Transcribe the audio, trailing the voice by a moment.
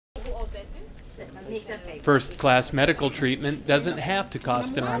First-class medical treatment doesn't have to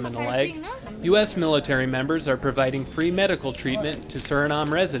cost an arm and a leg. U.S. military members are providing free medical treatment to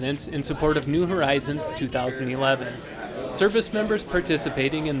Suriname residents in support of Nieuw Horizons 2011. Service members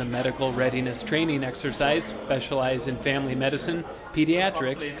participating in the medical readiness training exercise specialize in family medicine,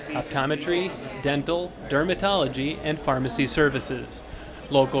 pediatrics, optometry, dental, dermatology, and pharmacy services.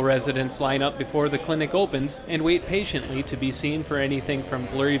 Local residents line up before the clinic opens and wait patiently to be seen for anything from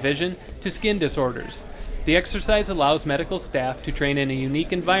blurry vision to skin disorders. The exercise allows medical staff to train in a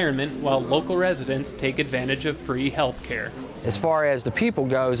unique environment while local residents take advantage of free health care. As far as the people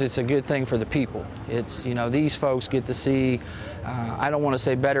goes, it's a good thing for the people. It's, these folks get to see, I don't want to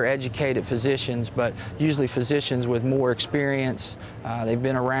say better educated physicians, but usually physicians with more experience. They've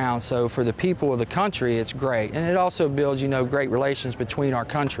been around, so for the people of the country, it's great. And it also builds, great relations between our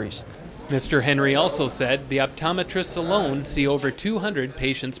countries. Mr. Henry also said the optometrists alone see over 200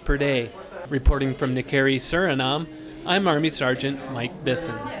 patients per day. Reporting from Nickerie, Suriname, I'm Army Sergeant Mike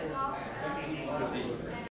Bisson.